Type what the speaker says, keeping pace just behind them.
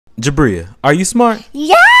Jabria, are you smart?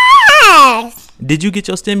 Yes. Did you get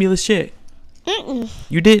your stimulus check? Mm-mm.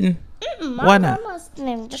 You didn't? Why not?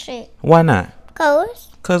 Why not?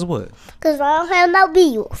 Cause what? Cause I don't have no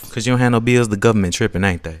bills. Cause you don't have no bills. The government tripping,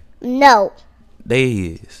 ain't they? No. They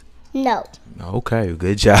is. No. Okay,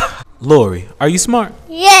 good job. Lori, are you smart?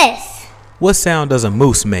 Yes. What sound does a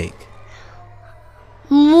moose make?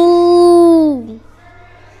 Moo.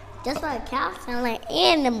 That's what a cow sound like,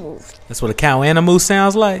 and a moose. That's what a cow and a moose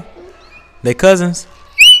sounds like? They cousins?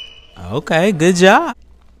 Okay, good job.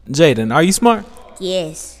 Jaden, are you smart?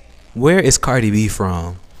 Yes. Where is Cardi B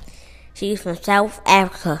from? She's from South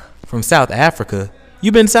Africa. From South Africa?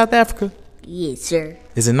 You been to South Africa? Yes, sir.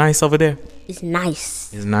 Is it nice over there? It's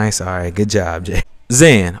nice. It's nice. All right, good job, Jay.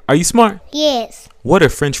 Zan, are you smart? Yes. What are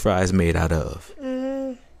French fries made out of?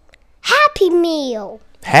 Happy Meal.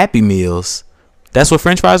 Happy Meals. That's what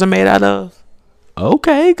French fries are made out of?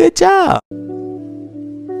 Okay, good job.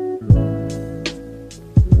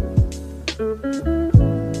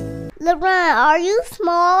 LeBron, are you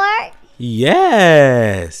smart?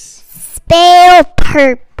 Yes. Spell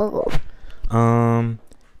purple.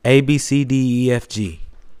 A, B, C, D, E, F, G.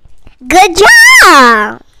 Good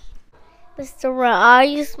job. Mr. Ron, are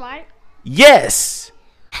you smart? Yes.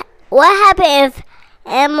 What happens if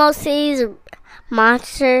animals sees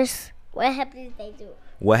monsters? What happens if they do?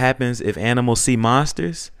 What happens if animals see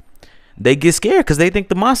monsters? They get scared because they think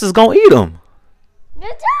the monster's going to eat them.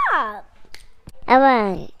 Good job.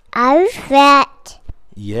 Evan, are you fat?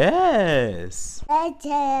 Yes.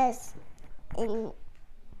 Yes. In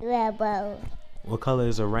rainbow. What color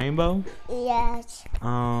is a rainbow? Yes.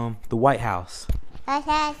 The White House.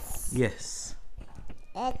 Yes. Yes.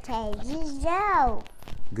 Okay, good job.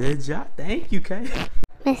 Good job. Thank you, Kay.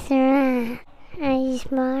 Mr. Ron, are you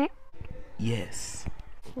smart? Yes.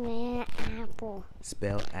 Smell apple.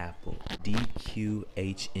 Spell apple.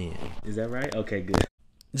 D-Q-H-N. Is that right? Okay, good.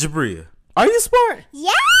 Jabria, are you smart?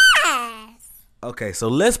 Yes. Okay, so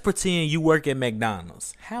let's pretend you work at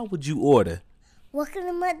McDonald's. How would you order? What kind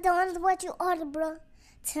of McDonald's what you order, bro?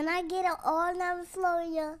 Can I get an all-number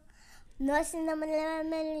Florida? Nursing number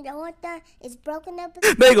 11, the whole thing is broken up.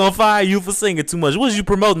 They gonna fire you for singing too much. What you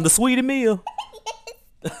promoting? The Sweetie Meal?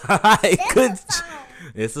 Alright, good.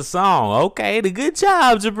 It's a song. Okay, the good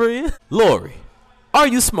job, Jabria. Lori, are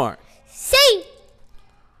you smart? See,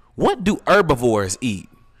 What do herbivores eat?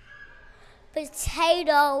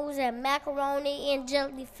 potatoes and macaroni and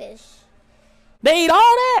jellyfish. They eat all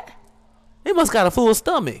that? They must got a full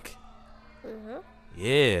stomach.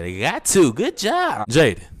 Yeah, they got to. Good job.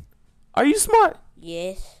 Jaden, are you smart?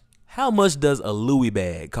 Yes. How much does a Louis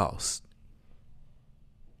bag cost?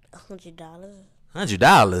 $100.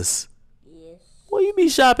 $100? Yes. Where you be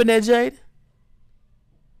shopping at, Jaden?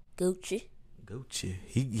 Gucci. Gucci.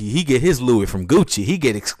 He get his Louis from Gucci. He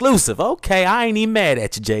get exclusive. Okay, I ain't even mad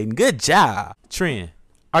at you, Jaden. Good job. Trent,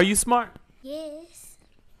 are you smart? Yes.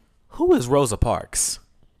 Who is Rosa Parks?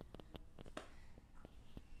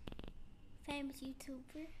 Famous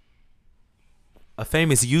YouTuber. A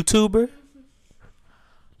famous YouTuber?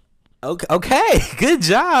 Okay. Good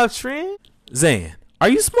job, Trent. Zan, are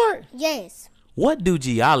you smart? Yes. What do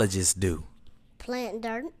geologists do? Plant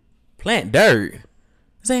dirt Plant dirt.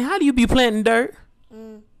 Zan, how do you be planting dirt?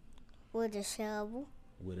 with a shovel.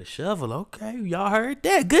 With a shovel. Okay, y'all heard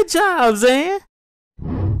that. Good job, Zan.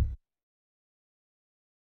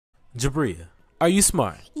 Jabria, are you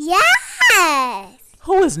smart? Yes.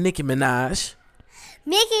 Who is Nicki Minaj?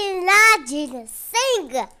 Nicki Minaj is a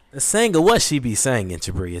singer. The singer, what she be singing,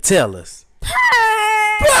 Jabria? Tell us. Purr.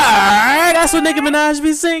 Purr. That's what Nicki Minaj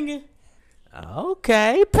be singing.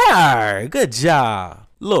 Okay, purr. Good job.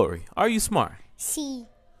 Lori, are you smart? See,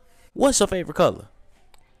 What's your favorite color?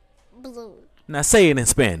 blue. Now say it in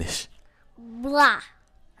Spanish. Blah.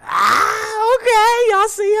 Okay. Y'all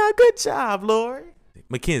see her. Good job, Lori.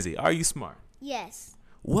 Mackenzie, are you smart? Yes.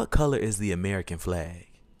 What color is the American flag?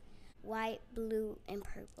 White, blue, and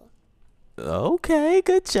purple. Okay,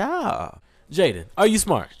 good job. Jaden, are you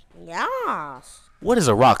smart? Yes. What is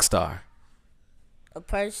a rock star? A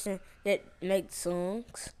person that makes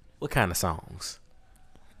songs. What kind of songs?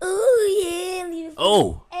 Oh, yeah.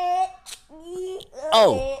 Oh.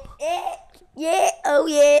 Oh. Yeah. Oh,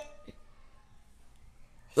 yeah.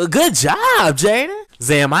 Well, good job, Jaden.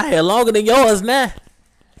 Zan, my hair longer than yours now.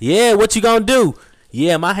 Yeah, what you gonna do?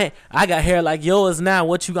 Yeah, my hair. I got hair like yours now.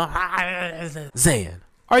 What you gonna? Zan,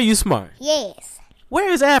 are you smart? Yes. Where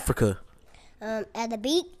is Africa? At the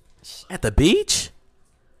beach. At the beach?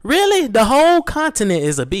 Really? The whole continent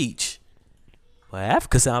is a beach. Well,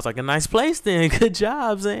 Africa sounds like a nice place then. Good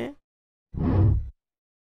job, Zan.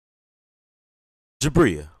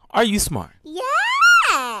 Jabria, are you smart?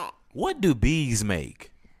 Yeah. What do bees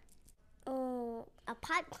make? A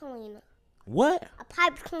pipe cleaner. What? A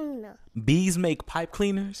pipe cleaner. Bees make pipe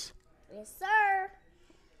cleaners? Yes, sir.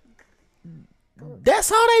 That's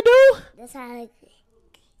how they do? That's how I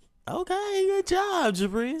Okay, good job,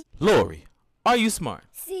 Jabria. Lori, are you smart?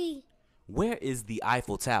 see Where is the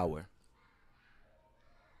Eiffel Tower?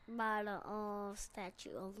 by the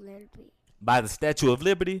Statue of Liberty. By the Statue of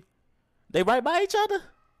Liberty? They right by each other?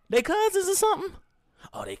 They cousins or something?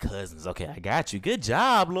 Oh, they cousins. Okay, I got you. Good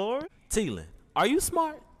job, Lori. Teelan, are you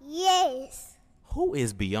smart? Yes. Who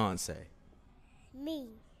is Beyonce? Me.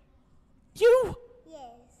 You?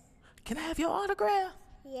 Yes. Can I have your autograph?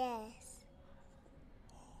 Yes.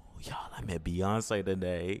 Oh, y'all, I met Beyonce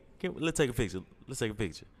today. Let's take a picture. Let's take a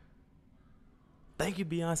picture. Thank you,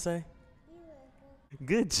 Beyonce.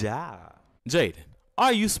 Good job. Jaden,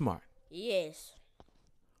 are you smart? Yes.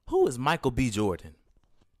 Who is Michael B. Jordan?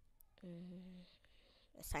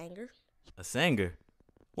 A singer. A singer?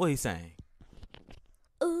 What he saying?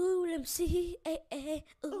 Ooh, let me see.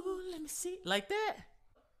 Ooh, let me see. Like that?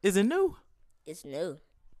 Is it new? It's new.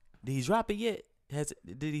 Did he drop it yet?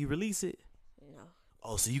 Did he release it? No.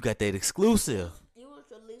 Oh, so you got that exclusive. It was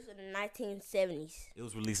released in the 1970s. It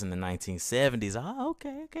was released in the 1970s. Oh,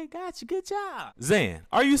 okay, got you. Good job. Zan,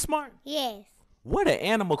 are you smart? Yes. What are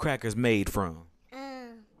animal crackers made from?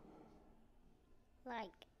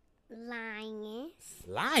 Like lions.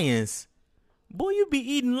 Lions? Boy, you be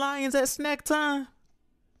eating lions at snack time?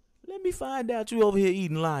 Let me find out you over here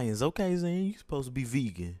eating lions. Okay, Zan, you supposed to be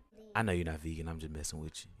vegan. I know you're not vegan. I'm just messing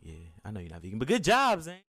with you. Yeah, I know you're not vegan. But good job,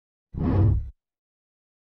 Zan.